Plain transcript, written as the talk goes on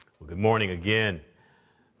Good morning again,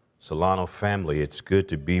 Solano family. It's good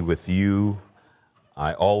to be with you.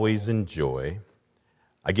 I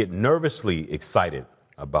get nervously excited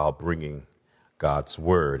about bringing God's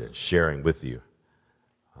word and sharing with you.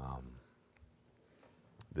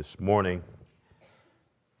 This morning,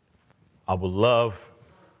 I would love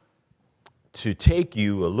to take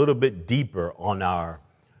you a little bit deeper on our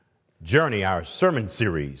journey, our sermon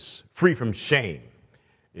series, Free from Shame,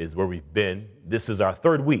 is where we've been. This is our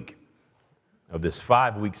third week of this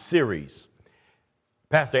 5-week series.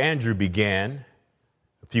 Pastor Andrew began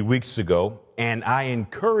a few weeks ago, and I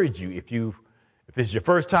encourage you, if it's your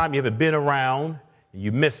first time, you haven't been around,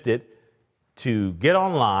 you missed it, to get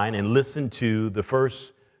online and listen to the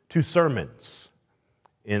first 2 sermons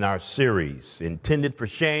in our series, Intended for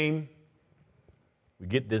Shame. We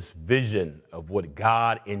get this vision of what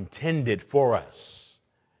God intended for us.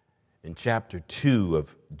 In chapter 2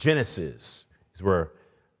 of Genesis is where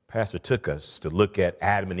Pastor took us to look at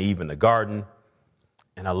Adam and Eve in the garden.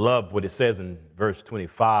 And I love what it says in verse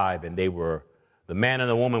 25. And the man and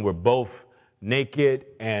the woman were both naked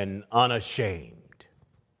and unashamed.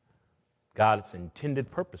 God's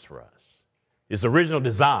intended purpose for us, his original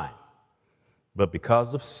design. But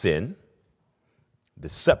because of sin,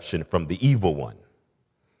 deception from the evil one,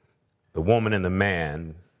 the woman and the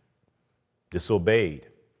man disobeyed.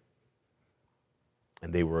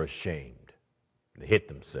 And they were ashamed. They hit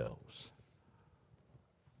themselves.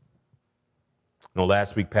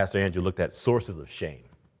 Last week, Pastor Andrew looked at sources of shame.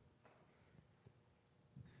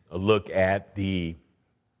 A look at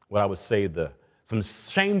some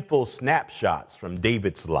shameful snapshots from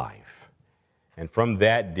David's life. And from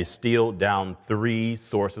that, distilled down 3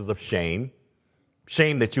 sources of shame.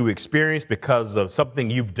 Shame that you experience because of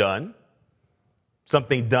something you've done,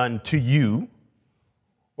 something done to you,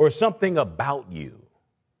 or something about you.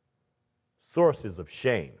 Sources of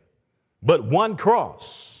shame. But one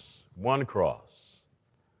cross, one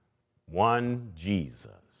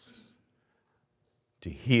Jesus to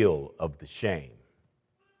heal of the shame.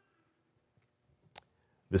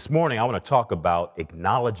 This morning, I want to talk about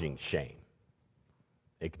acknowledging shame.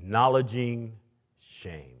 Acknowledging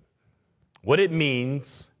shame. What it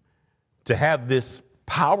means to have this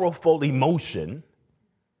powerful emotion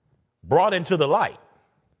brought into the light,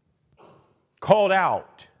 called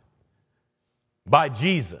out by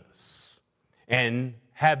Jesus, and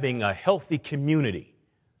having a healthy community,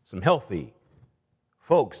 some healthy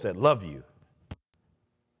folks that love you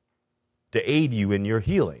to aid you in your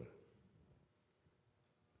healing.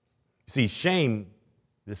 See, shame,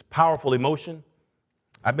 this powerful emotion.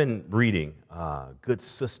 I've been reading a good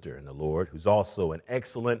sister in the Lord who's also an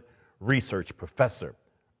excellent research professor,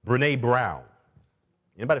 Brené Brown.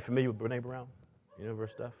 Anybody familiar with Brené Brown? You know her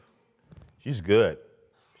stuff? She's good.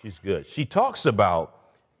 She talks about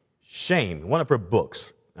shame. One of her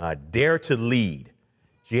books, Dare to Lead.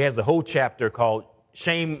 She has a whole chapter called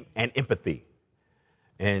Shame and Empathy.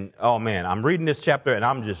 And, oh, man, I'm reading this chapter and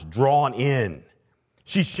I'm just drawn in.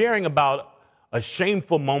 She's sharing about a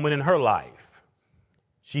shameful moment in her life.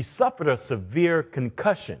 She suffered a severe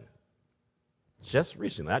concussion just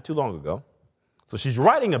recently, not too long ago. So she's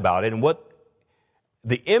writing about it and what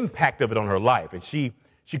the impact of it on her life. And she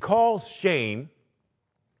calls shame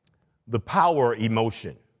the power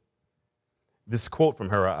emotion. This quote from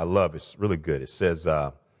her I love. It's really good. It says,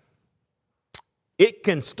 it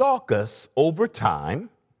can stalk us over time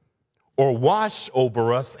or wash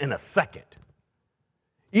over us in a second.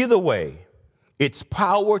 Either way, its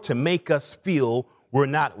power to make us feel we're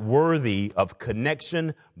not worthy of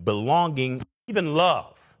connection, belonging, even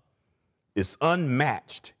love is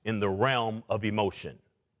unmatched in the realm of emotion.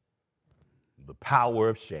 The power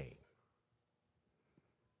of shame.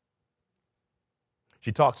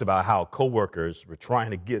 She talks about how coworkers were trying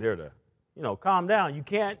to get her to, calm down. You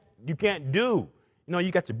can't do.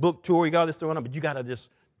 You got your book tour, you got all this going on, but you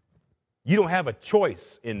don't have a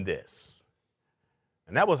choice in this.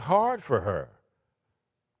 And that was hard for her.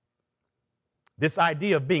 This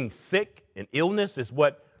idea of being sick and illness is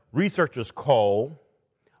what researchers call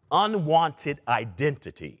unwanted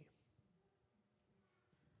identity.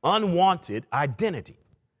 Unwanted identity.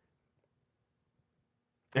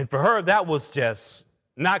 And for her, that was just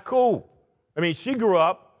not cool. I mean, she grew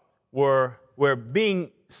up where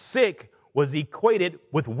being sick was equated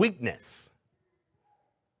with weakness.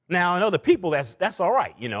 Now, in other people, that's all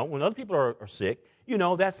right. When other people are sick,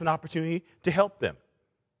 that's an opportunity to help them,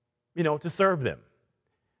 to serve them.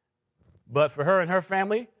 But for her and her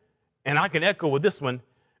family, and I can echo with this one,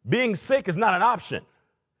 being sick is not an option.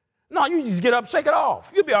 No, you just get up, shake it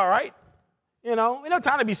off. You'll be all right. You know, ain't no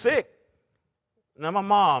time to be sick. Now, my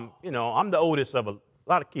mom, I'm the oldest of a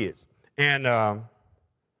lot of kids. And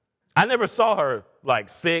I never saw her like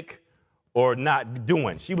sick or not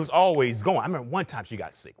doing. She was always going. I remember one time she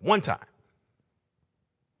got sick. One time.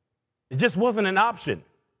 It just wasn't an option.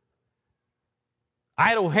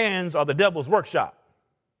 Idle hands are the devil's workshop.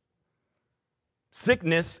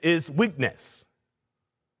 Sickness is weakness.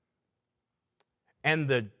 And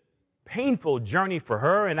the painful journey for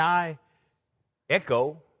her and I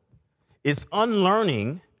echo is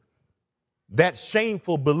unlearning that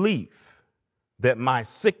shameful belief that my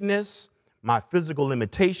sickness, my physical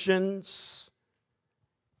limitations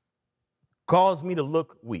cause me to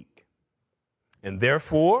look weak. And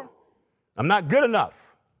therefore, I'm not good enough.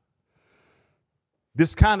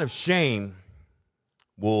 This kind of shame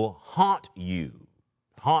will haunt you,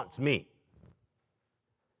 haunts me.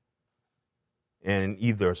 And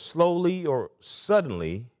either slowly or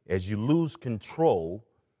suddenly, as you lose control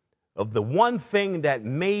of the one thing that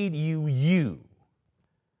made you you.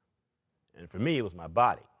 And for me, it was my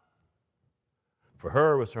body. For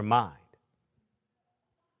her, it was her mind.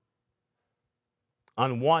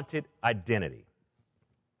 Unwanted identity.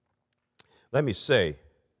 Let me say,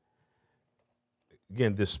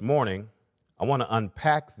 again, this morning, I want to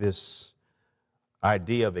unpack this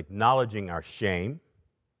idea of acknowledging our shame.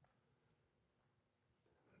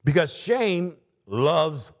 Because shame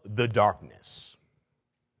loves the darkness.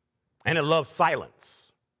 And it loves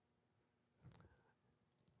silence.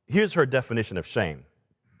 Here's her definition of shame.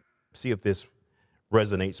 See if this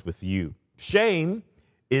resonates with you. Shame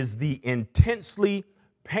is the intensely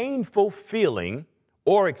painful feeling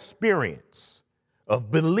or experience of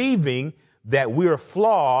believing that we're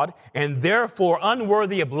flawed and therefore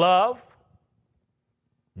unworthy of love,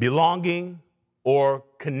 belonging, or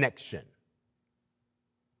connection.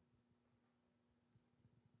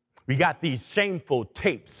 We got these shameful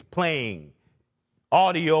tapes playing,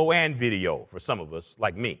 audio and video for some of us,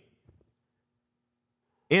 like me.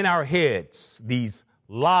 In our heads, these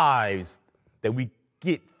lies that we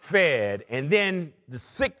get fed, and then the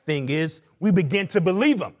sick thing is we begin to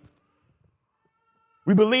believe them.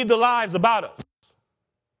 We believe the lies about us.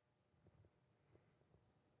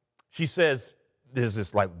 She says there's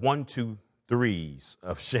this like 1, 2, 3s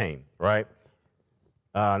of shame, right?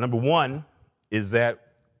 Number one is that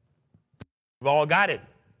we've all got it.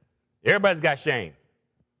 Everybody's got shame.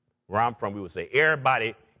 Where I'm from, we would say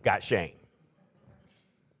everybody got shame.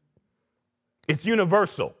 It's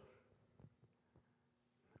universal.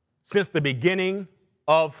 Since the beginning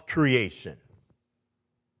of creation.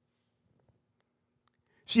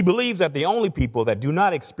 She believes that the only people that do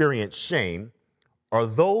not experience shame are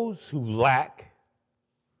those who lack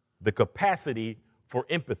the capacity for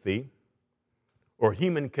empathy or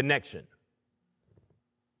human connection.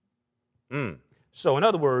 So in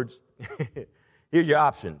other words, here's your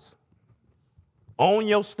options. Own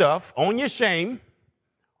your stuff, own your shame,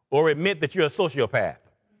 or admit that you're a sociopath.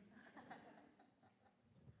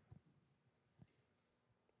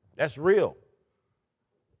 That's real.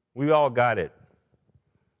 We all got it.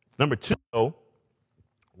 Number two, though,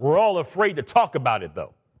 we're all afraid to talk about it,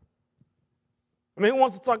 though. I mean, who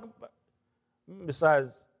wants to talk about,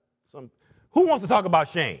 who wants to talk about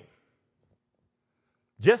shame?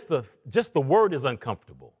 Just the word is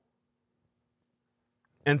uncomfortable.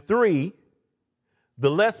 And three,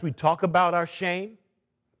 the less we talk about our shame,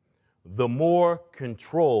 the more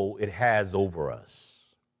control it has over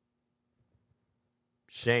us.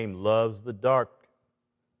 Shame loves the dark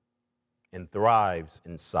and thrives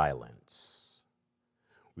in silence.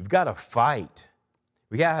 We've got to fight.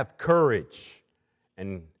 We got to have courage,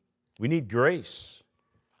 and we need grace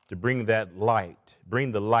to bring that light,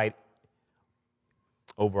 bring the light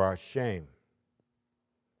over our shame.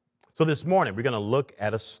 So this morning, we're going to look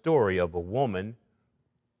at a story of a woman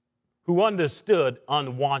who understood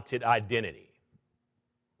unwanted identity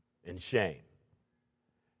and shame.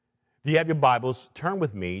 If you have your Bibles, turn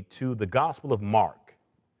with me to the Gospel of Mark.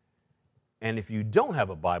 And if you don't have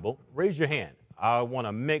a Bible, raise your hand. I want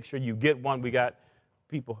to make sure you get one. We got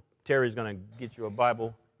people. Terry's going to get you a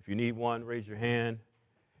Bible. If you need one, raise your hand.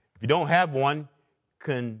 If you don't have one,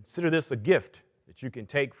 consider this a gift that you can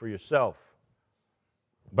take for yourself.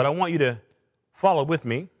 But I want you to follow with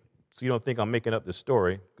me so you don't think I'm making up this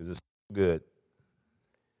story, because it's good.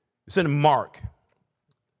 It's in Mark.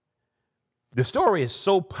 The story is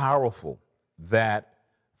so powerful that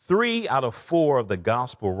 3 out of 4 of the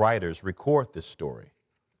gospel writers record this story.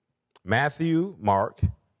 Matthew, Mark,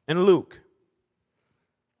 and Luke.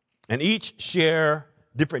 And each share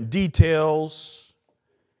different details.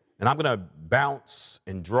 And I'm going to bounce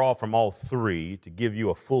and draw from all 3 to give you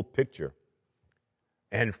a full picture.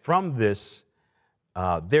 And from this,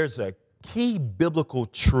 there's a key biblical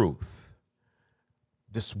truth,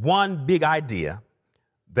 this one big idea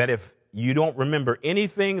that if you don't remember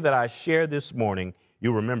anything that I shared this morning,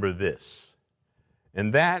 you'll remember this.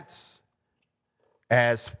 And that's,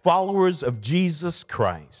 as followers of Jesus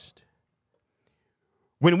Christ,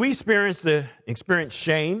 when we experience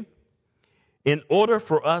shame, in order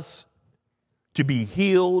for us to be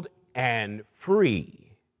healed and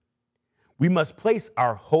free, we must place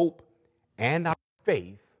our hope and our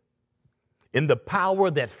faith in the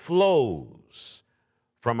power that flows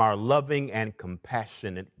from our loving and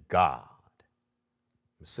compassionate God.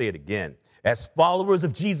 Let me say it again. As followers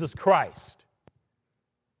of Jesus Christ,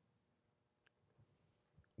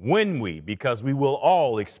 because we will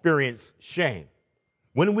all experience shame,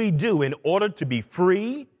 when we do, in order to be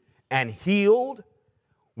free and healed,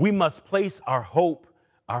 we must place our hope,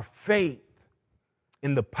 our faith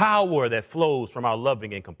in the power that flows from our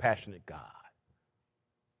loving and compassionate God.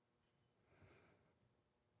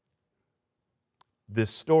 This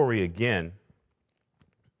story, again,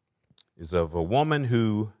 is of a woman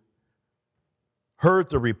who heard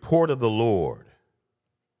the report of the Lord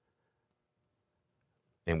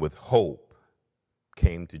and with hope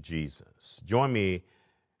came to Jesus. Join me.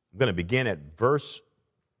 I'm going to begin at verse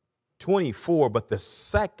 24, but the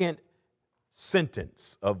second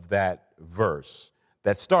sentence of that verse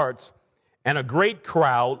that starts, "And a great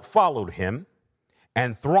crowd followed him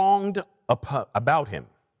and thronged about him.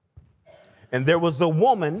 And there was a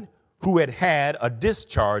woman who had had a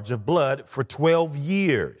discharge of blood for 12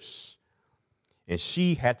 years. And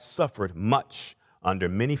she had suffered much under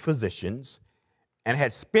many physicians and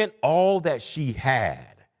had spent all that she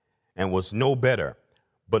had and was no better,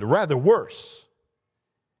 but rather worse.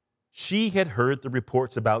 She had heard the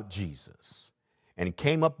reports about Jesus and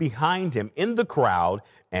came up behind him in the crowd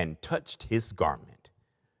and touched his garment.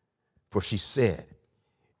 For she said,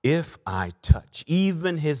 'If I touch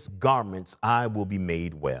even his garments, I will be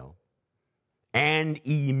made well.' And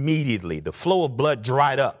immediately the flow of blood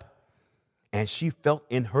dried up, and she felt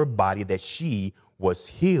in her body that she was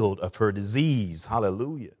healed of her disease."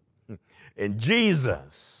 Hallelujah. And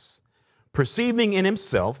Jesus, perceiving in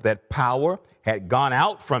himself that power had gone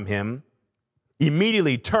out from him,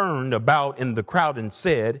 immediately turned about in the crowd and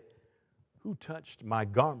said, "Who touched my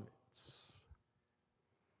garments?"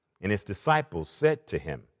 And his disciples said to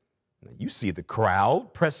him, "You see the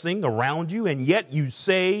crowd pressing around you, and yet you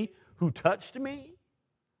say, 'Who touched me?'"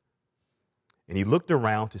 And he looked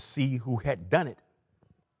around to see who had done it.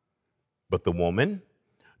 But the woman,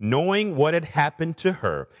 knowing what had happened to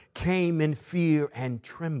her, came in fear and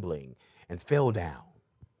trembling and fell down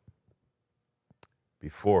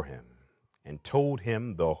before him and told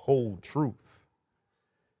him the whole truth.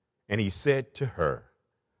 And he said to her,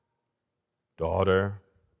 "Daughter,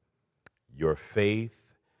 your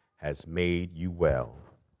faith has made you well.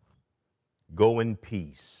 Go in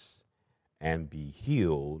peace and be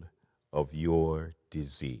healed of your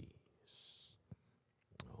disease."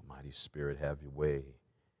 Almighty Spirit, have your way.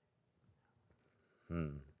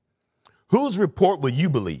 Whose report will you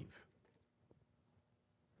believe?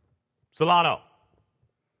 Solano,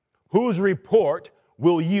 whose report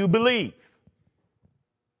will you believe?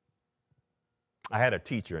 I had a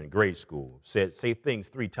teacher in grade school said, say things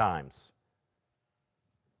 3 times.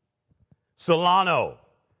 Solano,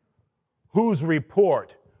 whose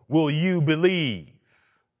report will you believe?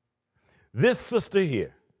 This sister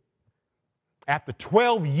here, after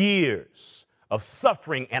 12 years of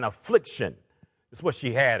suffering and affliction, that's what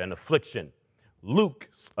she had, an affliction.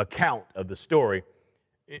 Luke's account of the story,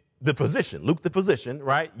 Luke the physician,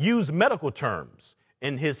 right, used medical terms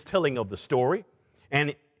in his telling of the story.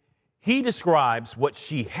 And he describes what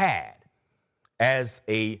she had as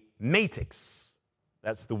a matix.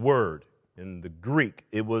 That's the word in the Greek.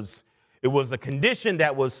 It was a condition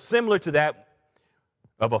that was similar to that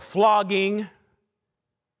of a flogging,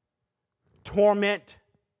 torment.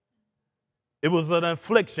 It was an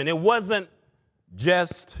affliction. It wasn't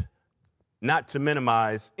just, not to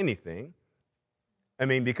minimize anything. I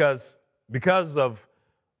mean, because of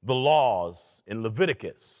the laws in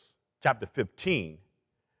Leviticus chapter 15,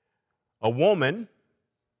 a woman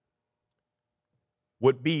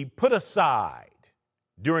would be put aside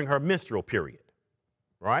during her menstrual period,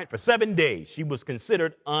 right? For 7 days, she was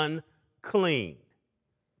considered unclean.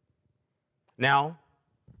 Now,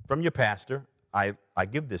 from your pastor, I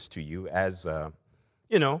give this to you as,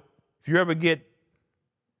 if you ever get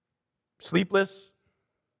sleepless,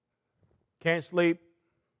 can't sleep,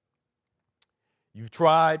 you've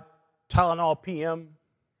tried Tylenol PM,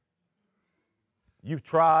 you've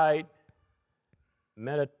tried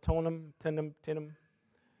melatonin,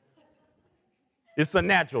 It's a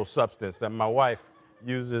natural substance that my wife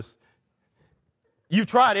uses. You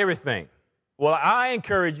tried everything. Well, I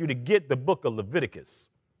encourage you to get the book of Leviticus.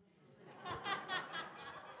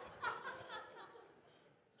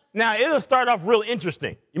 Now, it'll start off real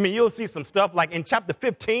interesting. I mean, you'll see some stuff like in chapter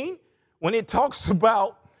 15, when it talks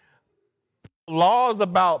about laws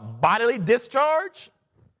about bodily discharge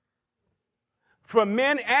for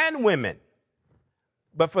men and women.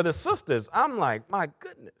 But for the sisters, I'm like, my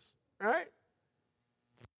goodness, right?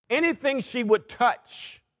 Anything she would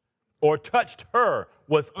touch or touched her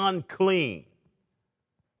was unclean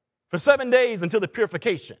for 7 days until the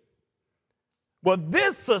purification. Well,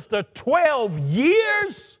 this sister, 12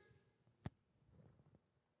 years,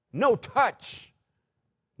 no touch,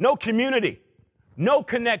 no community, no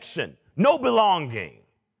connection, no belonging.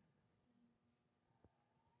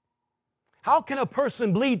 How can a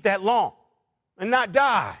person bleed that long and not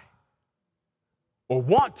die or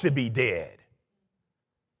want to be dead?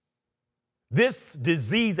 This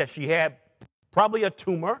disease that she had, probably a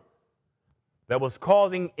tumor that was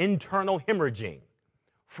causing internal hemorrhaging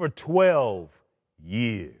for 12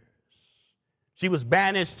 years. She was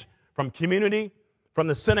banished from community, from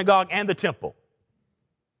the synagogue and the temple,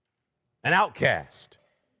 an outcast.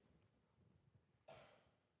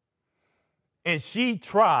 And she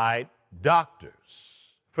tried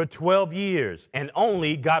doctors for 12 years and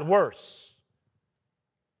only got worse.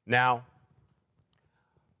 Now,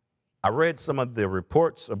 I read some of the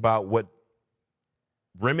reports about what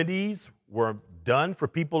remedies were done for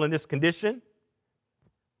people in this condition.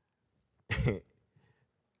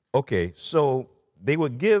 Okay, so they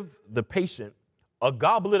would give the patient a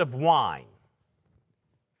goblet of wine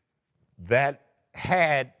that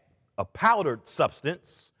had a powdered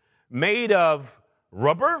substance made of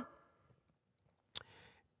rubber,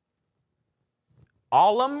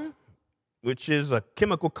 alum, which is a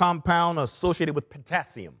chemical compound associated with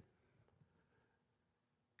potassium,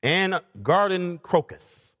 and garden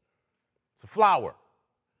crocus. It's a flower.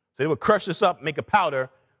 So they would crush this up, make a powder,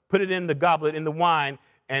 put it in the goblet, in the wine,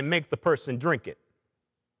 and make the person drink it.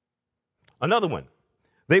 Another one,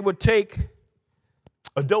 they would take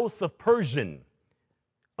a dose of Persian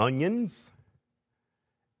onions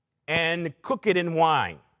and cook it in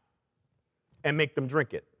wine and make them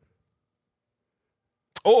drink it.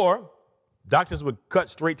 Or doctors would cut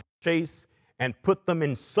straight to the chase and put them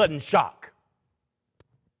in sudden shock.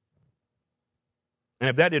 And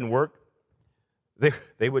if that didn't work,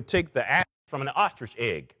 they would take the ash from an ostrich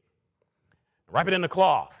egg, wrap it in a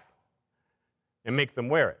cloth, and make them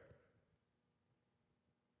wear it.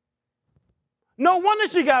 No wonder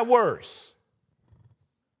she got worse.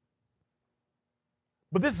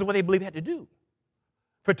 But this is what they believe they had to do.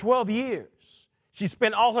 For 12 years, she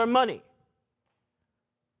spent all her money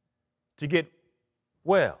to get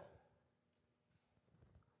well.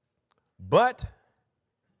 But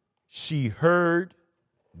she heard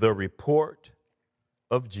the report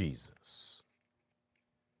of Jesus.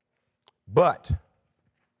 But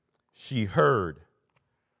she heard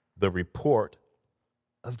the report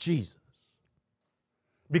of Jesus.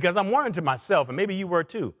 Because I'm wondering to myself, and maybe you were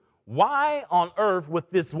too, why on earth would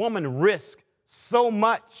this woman risk so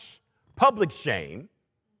much public shame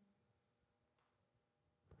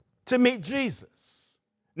to meet Jesus?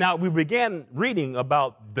 Now, we began reading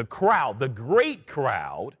about the crowd, the great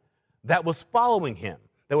crowd that was following him,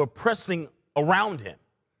 that were pressing around him.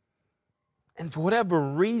 And for whatever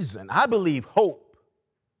reason, I believe hope,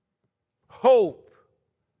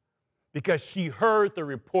 because she heard the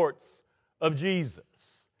reports of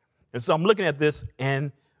Jesus. And so I'm looking at this,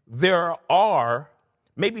 and there are,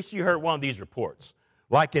 maybe she heard one of these reports.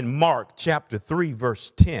 Like in Mark chapter 3,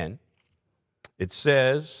 verse 10, it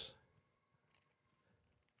says,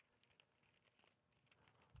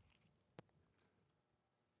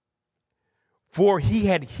 "For he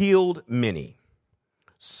had healed many,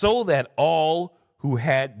 so that all who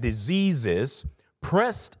had diseases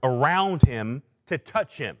pressed around him to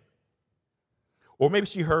touch him." Or maybe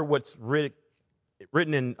she heard what's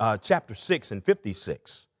written in chapter 6 and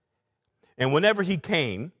 56. "And whenever he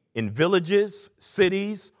came in villages,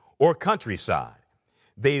 cities, or countryside,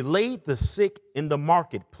 they laid the sick in the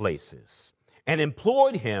marketplaces and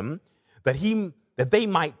implored him that they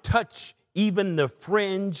might touch even the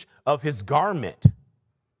fringe of his garment.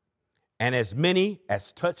 And as many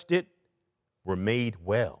as touched it were made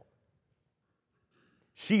well."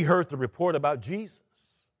 She heard the report about Jesus,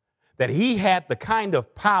 that he had the kind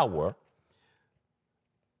of power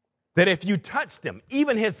that if you touched him,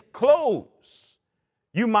 even his clothes,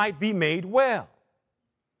 you might be made well.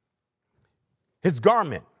 His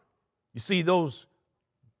garment, you see, those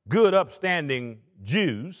good, upstanding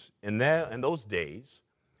Jews in those days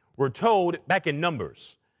were told back in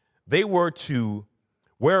Numbers, they were to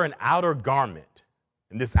wear an outer garment.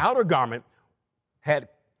 And this outer garment had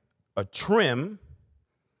a trim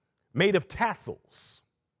made of tassels.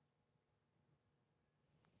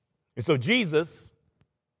 And so Jesus,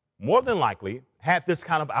 more than likely, had this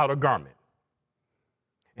kind of outer garment.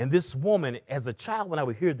 And this woman, as a child, when I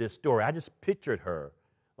would hear this story, I just pictured her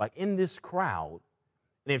like in this crowd.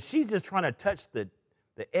 And if she's just trying to touch the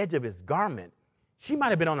edge of his garment, she might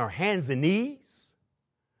have been on her hands and knees,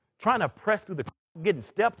 trying to press through the crowd, getting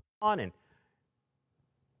stepped on.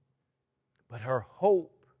 But her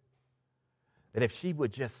hope that if she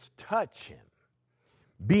would just touch him,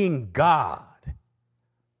 being God,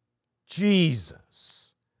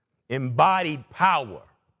 Jesus, embodied power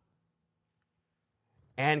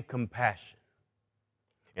and compassion.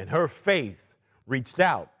 And her faith reached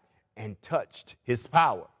out and touched his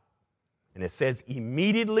power. And it says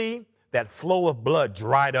immediately that flow of blood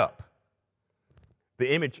dried up.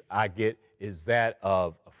 The image I get is that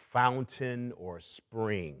of a fountain or a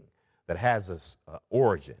spring that has an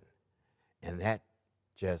origin. And that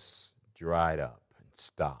just dried up and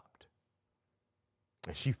stopped.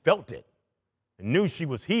 And she felt it and knew she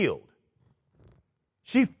was healed.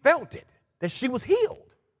 She felt it, that she was healed.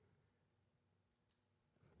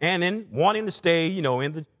 And then wanting to stay,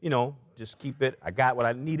 just keep it. I got what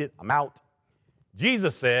I needed. I'm out.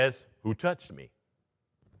 Jesus says, who touched me?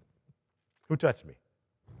 Who touched me?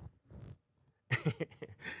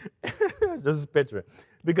 Just a picture.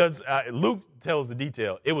 Because Luke tells the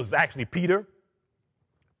detail. It was actually Peter.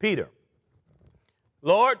 Peter.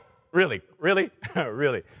 Lord, really? Really?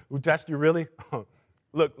 Who touched you, really?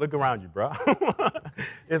 Look around you, bro.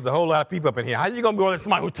 There's a whole lot of people up in here. How are you going to be with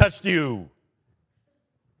somebody who touched you?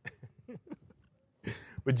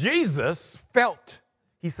 But Jesus felt,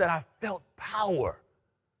 he said, I felt power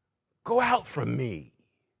go out from me.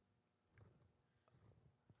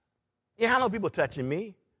 Yeah, I know people touching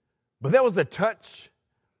me, but there was a touch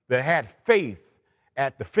that had faith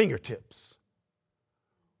at the fingertips.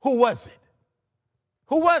 Who was it?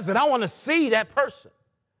 Who was it? I want to see that person.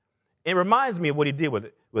 It reminds me of what he did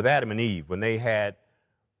with Adam and Eve when they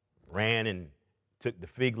ran and took the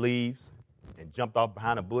fig leaves and jumped off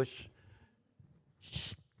behind a bush.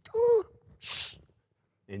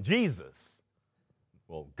 And Jesus,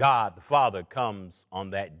 God the Father comes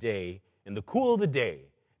on that day in the cool of the day,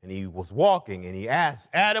 and he was walking and he asked,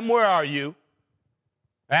 Adam, where are you?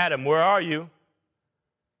 Adam, where are you?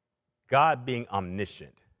 God, being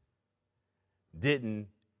omniscient, didn't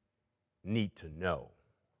need to know.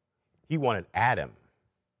 He wanted Adam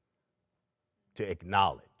to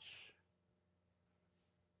acknowledge.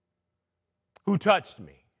 Who touched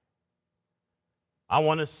me? I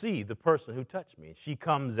want to see the person who touched me. She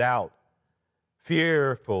comes out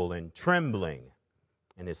fearful and trembling.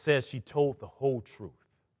 And it says she told the whole truth.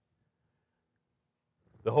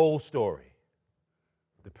 The whole story.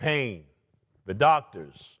 The pain, the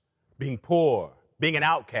doctors, being poor, being an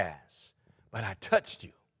outcast. But I touched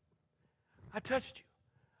you. I touched you.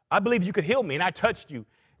 I believe you could heal me, and I touched you,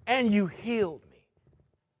 and you healed me.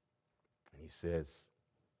 And he says,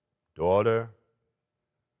 daughter.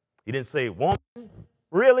 He didn't say, woman,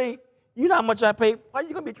 really? You know how much I pay? Why are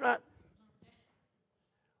you going to be trying?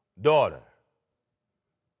 Daughter,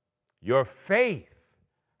 your faith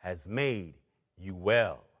has made you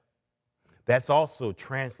well. That's also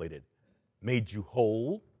translated, made you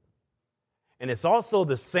whole. And it's also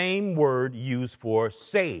the same word used for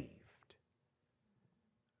saved.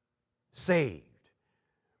 Saved.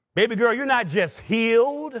 Baby girl, you're not just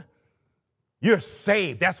healed, you're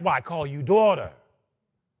saved. That's why I call you daughter.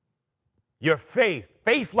 Your faith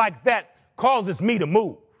like that causes me to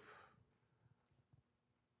move.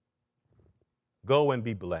 Go and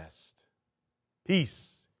be blessed.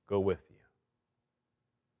 Peace go with you.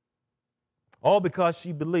 All because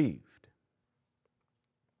she believed.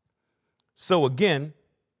 So again,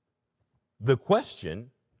 the question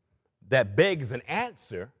that begs an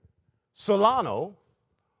answer, Solano,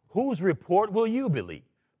 whose report will you believe?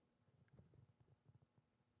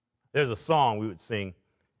 There's a song we would sing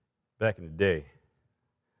back in the day.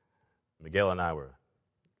 Miguel and I were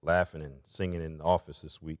laughing and singing in the office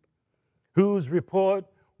this week. Whose report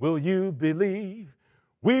will you believe?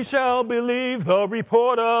 We shall believe the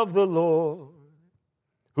report of the Lord.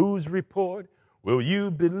 Whose report will you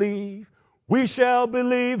believe? We shall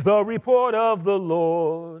believe the report of the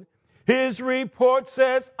Lord. His report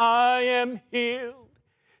says, I am healed.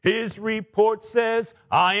 His report says,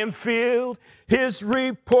 I am filled. His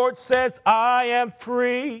report says, I am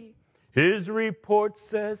free. His report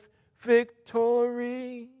says,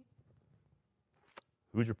 victory.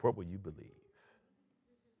 Whose report will you believe?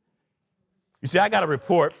 You see, I got a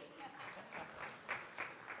report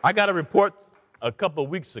a couple of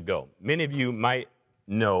weeks ago. Many of you might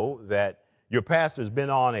know that your pastor's been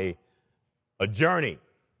on a journey.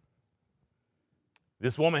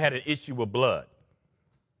 This woman had an issue with blood.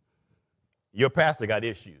 Your pastor got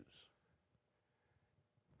issues,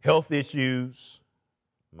 health issues.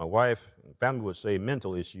 My wife and family would say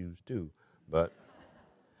mental issues too, but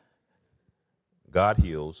God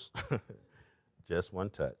heals. Just one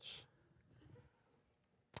touch.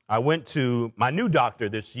 I went to my new doctor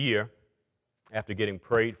this year after getting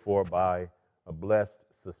prayed for by a blessed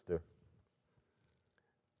sister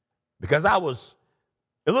because I was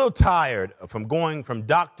a little tired from going from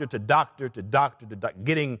doctor to doctor to doctor to doctor,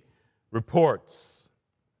 getting reports.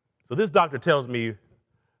 So this doctor tells me a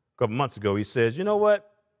couple months ago, he says, you know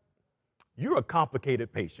what? You're a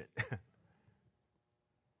complicated patient.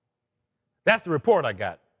 That's the report I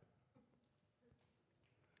got.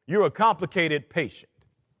 You're a complicated patient.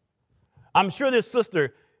 I'm sure this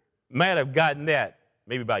sister might have gotten that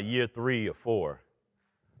maybe by year 3 or 4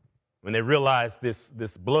 when they realized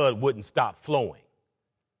this blood wouldn't stop flowing.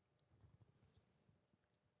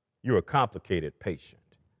 You're a complicated patient.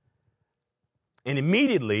 And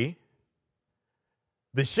immediately,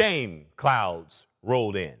 the shame clouds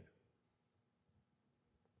rolled in.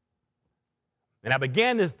 And I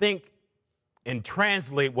began to think and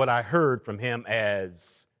translate what I heard from him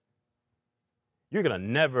as, you're going to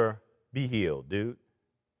never be healed, dude.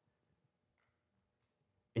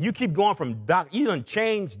 And you keep going from you done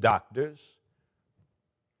changed doctors.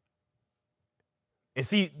 And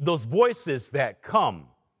see, those voices that come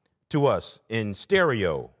to us in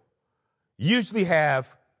stereo usually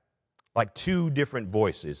have like 2 different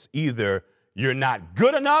voices. Either you're not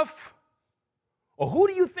good enough, or who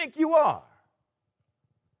do you think you are?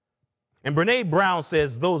 And Brene Brown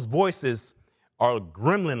says those voices are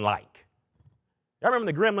gremlin-like. Y'all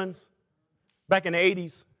remember the Gremlins back in the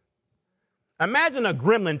 80s? Imagine a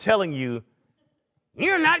gremlin telling you,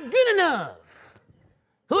 you're not good enough.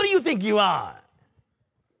 Who do you think you are?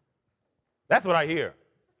 That's what I hear.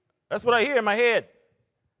 That's what I hear in my head.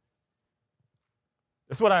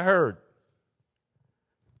 That's what I heard.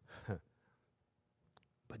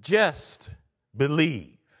 But just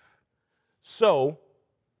believe. So,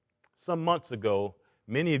 some months ago,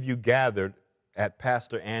 many of you gathered at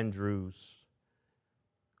Pastor Andrew's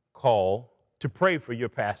call to pray for your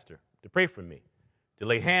pastor, to pray for me, to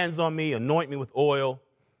lay hands on me, anoint me with oil.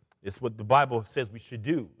 It's what the Bible says we should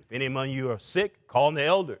do. If any among you are sick, call on the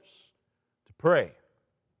elders to pray.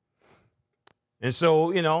 And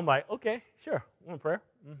so, I'm like, okay, sure, one prayer.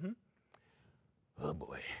 Mm-hmm. Oh,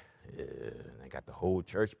 boy. I got the whole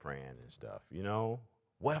church praying and stuff,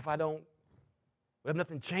 What if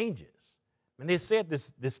nothing changes? And they said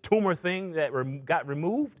this tumor thing that got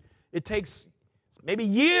removed, it takes maybe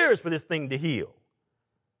years for this thing to heal.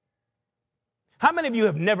 How many of you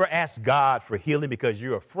have never asked God for healing because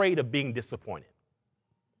you're afraid of being disappointed?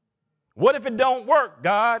 What if it don't work,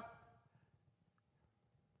 God?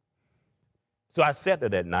 So I sat there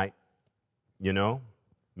that night,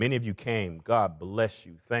 Many of you came. God bless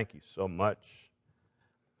you. Thank you so much.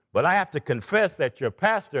 But I have to confess that your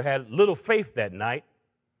pastor had little faith that night.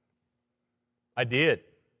 I did.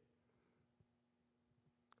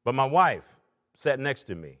 But my wife sat next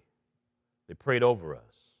to me. They prayed over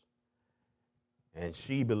us. And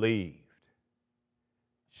she believed.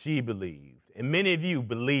 She believed. And many of you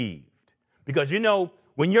believed. Because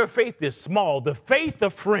when your faith is small, the faith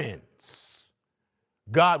of friends,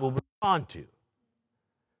 God will respond to.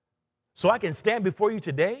 So I can stand before you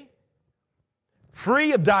today,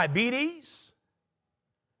 free of diabetes,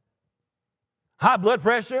 high blood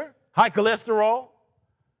pressure, high cholesterol.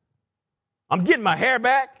 I'm getting my hair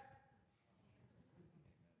back.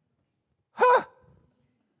 Huh?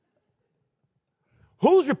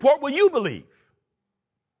 Whose report will you believe?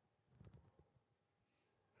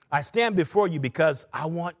 I stand before you because I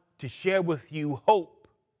want to share with you hope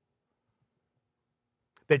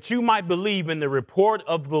that you might believe in the report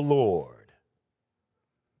of the Lord.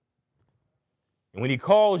 And when he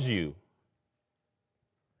calls you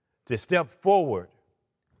to step forward,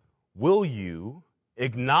 will you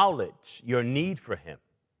acknowledge your need for him?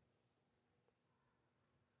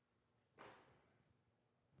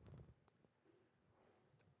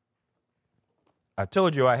 I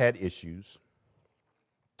told you I had issues,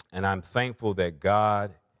 and I'm thankful that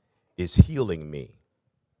God is healing me.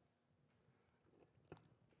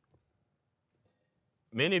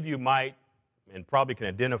 Many of you might and probably can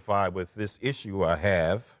identify with this issue I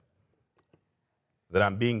have that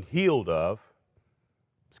I'm being healed of.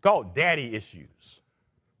 It's called daddy issues.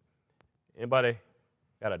 Anybody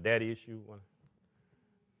got a daddy issue?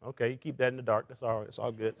 Okay, you keep that in the dark. That's all right. It's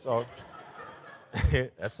all good. It's all,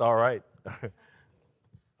 that's all right.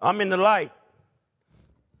 I'm in the light.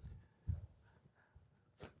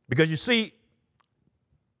 Because you see,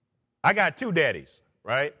 I got two daddies,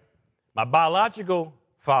 right? My biological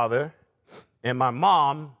father and my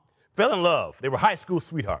mom fell in love. They were high school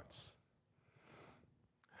sweethearts.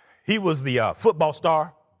 He was the football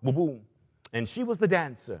star, boom, boom, and she was the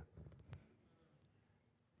dancer.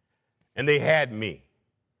 And they had me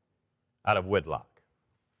out of wedlock.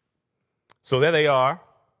 So there they are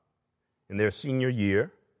in their senior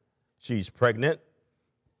year. She's pregnant,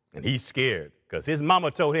 and he's scared because his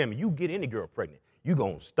mama told him, you get any girl pregnant, you're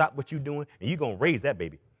going to stop what you're doing, and you're going to raise that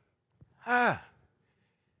baby.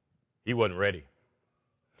 He wasn't ready.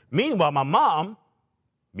 Meanwhile, my mom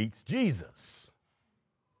meets Jesus.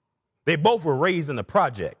 They both were raised in the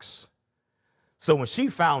projects. So when she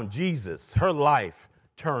found Jesus, her life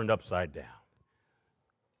turned upside down.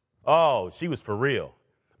 Oh, she was for real.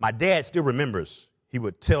 My dad still remembers. He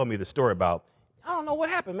would tell me the story about, I don't know what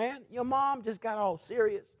happened, man. Your mom just got all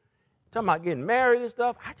serious, talking about getting married and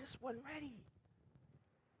stuff. I just wasn't ready.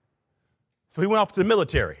 So he went off to the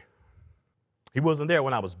military. He wasn't there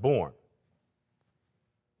when I was born.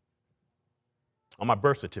 On my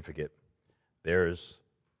birth certificate, there's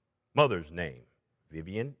mother's name,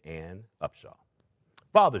 Vivian Ann Upshaw.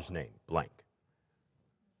 Father's name, blank.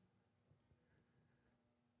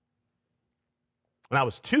 When I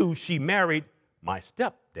was 2, she married my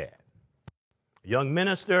stepdad, a young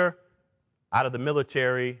minister out of the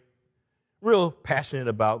military, real passionate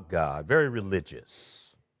about God, very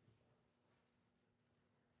religious.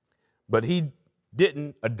 But he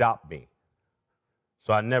didn't adopt me,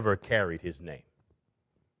 so I never carried his name.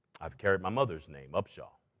 I've carried my mother's name, Upshaw.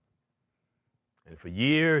 And for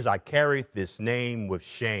years, I carried this name with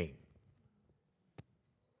shame.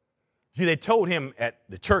 See, they told him at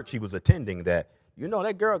the church he was attending that, you know,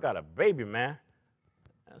 that girl got a baby, man.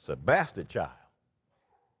 That's a bastard child.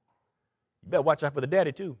 You better watch out for the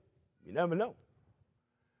daddy, too. You never know.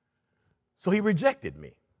 So he rejected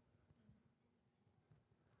me.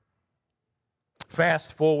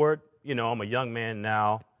 Fast forward, you know, I'm a young man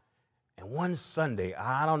now. And one Sunday,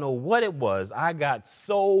 I don't know what it was, I got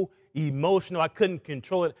so emotional, I couldn't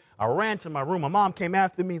control it. I ran to my room. My mom came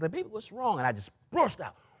after me, like, baby, what's wrong? And I just burst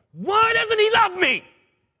out, why doesn't he love me?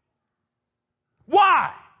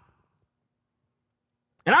 Why?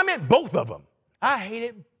 And I meant both of them. I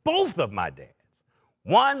hated both of my dads.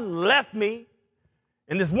 One left me,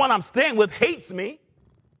 and this one I'm staying with hates me.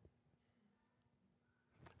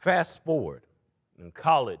 Fast forward, in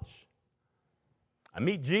college, I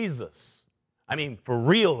meet Jesus. I mean, for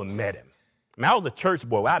real, I met him. I mean, I was a church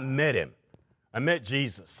boy. I met him. I met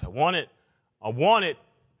Jesus. I wanted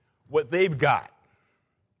what they've got.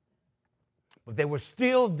 But there was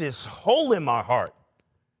still this hole in my heart.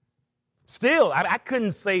 Still, I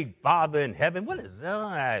couldn't say Father in heaven. What is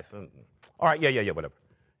that? All right, yeah, whatever.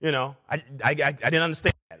 You know, I didn't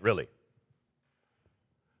understand that, really.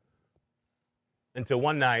 Until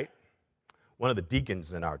one night, one of the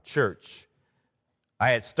deacons in our church,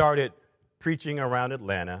 I had started preaching around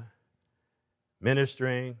Atlanta,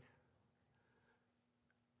 ministering,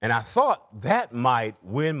 and I thought that might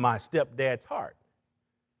win my stepdad's heart.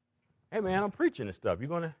 Hey, man, I'm preaching and stuff. You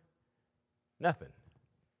going to? Nothing.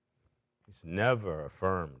 He's never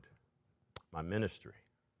affirmed my ministry.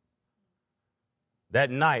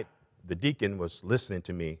 That night, the deacon was listening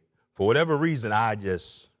to me. For whatever reason, I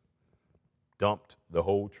just dumped the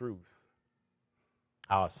whole truth.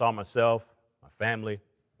 How I saw myself, my family.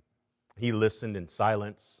 He listened in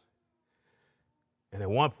silence. And at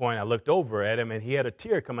one point, I looked over at him, and he had a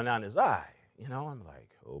tear coming down his eye. You know, I'm like,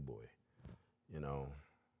 oh, boy. You know,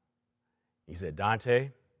 he said,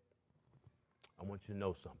 Dante, I want you to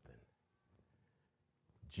know something.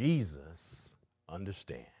 Jesus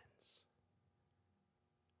understands.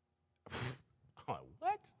 I'm like,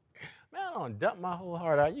 what? Man, I don't dump my whole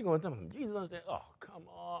heart out. You going to tell me Jesus understands? Oh, come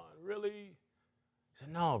on, really? He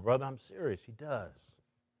said, no, brother, I'm serious. He does.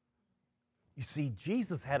 You see,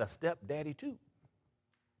 Jesus had a stepdaddy too.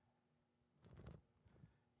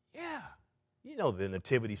 Yeah, you know the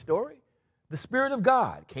nativity story. The Spirit of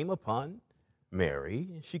God came upon Mary,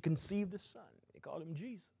 and she conceived a son. They called him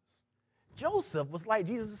Jesus. Joseph was like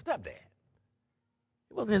Jesus' stepdad.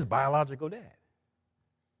 He wasn't his biological dad.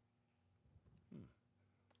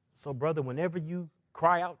 So, brother, whenever you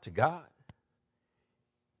cry out to God,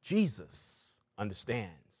 Jesus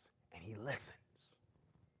understands and he listens.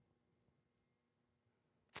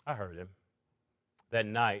 I heard him. That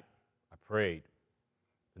night, I prayed.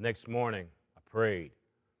 The next morning, I prayed.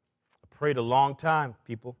 I prayed a long time,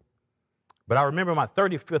 people. But I remember my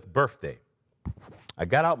 35th birthday. I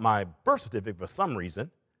got out my birth certificate for some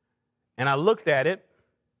reason, and I looked at it.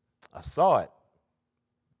 I saw it,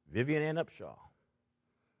 Vivian Ann Upshaw.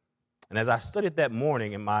 And as I studied that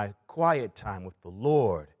morning in my quiet time with the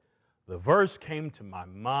Lord, the verse came to my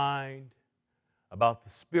mind about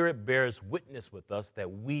the Spirit bears witness with us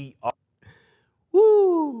that we are,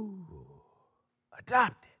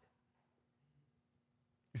 adopted.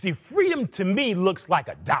 You see, freedom to me looks like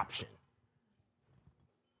adoption.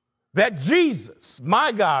 That Jesus,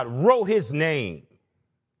 my God, wrote his name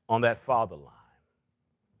on that father line.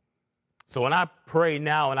 So when I pray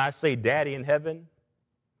now and I say Daddy in heaven,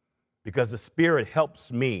 because the Spirit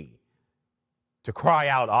helps me to cry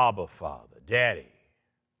out, Abba, Father, Daddy.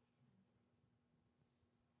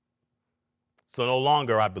 So no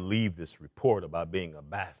longer I believe this report about being a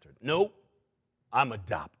bastard. Nope, I'm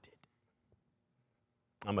adopted.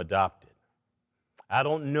 I'm adopted. I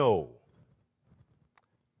don't know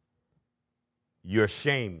your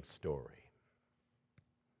shame story,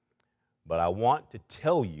 but I want to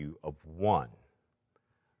tell you of one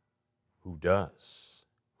who does,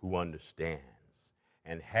 who understands,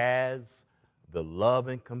 and has the love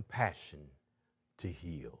and compassion to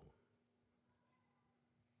heal.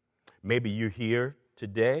 Maybe you're here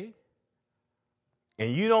today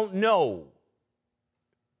and you don't know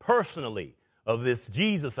personally of this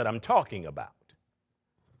Jesus that I'm talking about.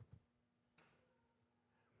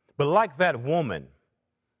 But like that woman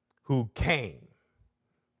who came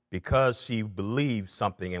because she believed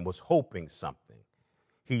something and was hoping something,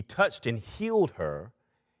 he touched and healed her,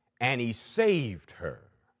 and he saved her.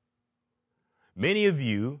 Many of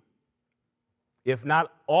you, if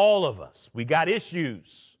not all of us, we got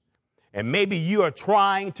issues. And maybe you are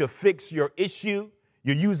trying to fix your issue.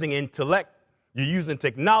 You're using intellect. You're using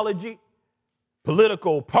technology,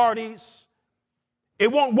 political parties.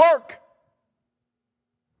 It won't work.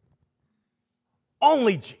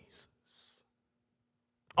 Only Jesus.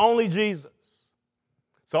 Only Jesus.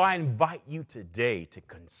 So I invite you today to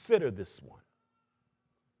consider this one.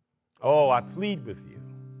 Oh, I plead with you.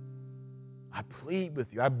 I plead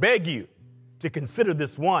with you. I beg you to consider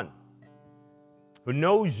this one who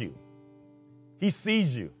knows you. He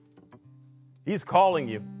sees you. He's calling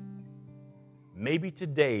you. Maybe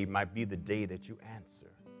today might be the day that you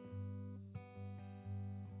answer.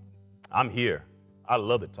 I'm here. I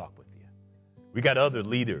love to talk with you. We got other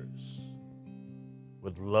leaders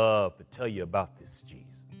would love to tell you about this Jesus.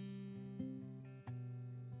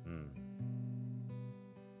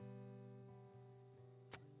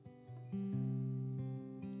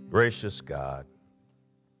 Gracious God,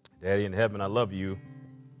 Daddy in heaven, I love you.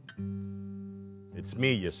 It's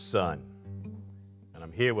me, your son, and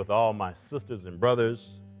I'm here with all my sisters and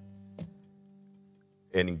brothers.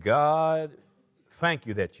 And God, thank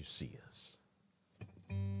you that you see us.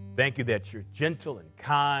 Thank you that you're gentle and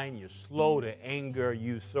kind, you're slow to anger,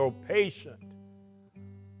 you're so patient.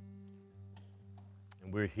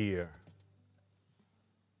 And we're here.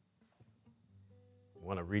 We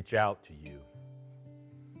want to reach out to you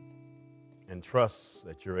and trust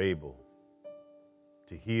that you're able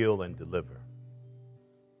to heal and deliver.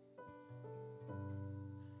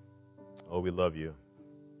 Oh, we love you.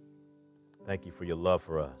 Thank you for your love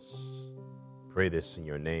for us. Pray this in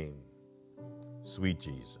your name, sweet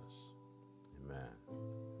Jesus.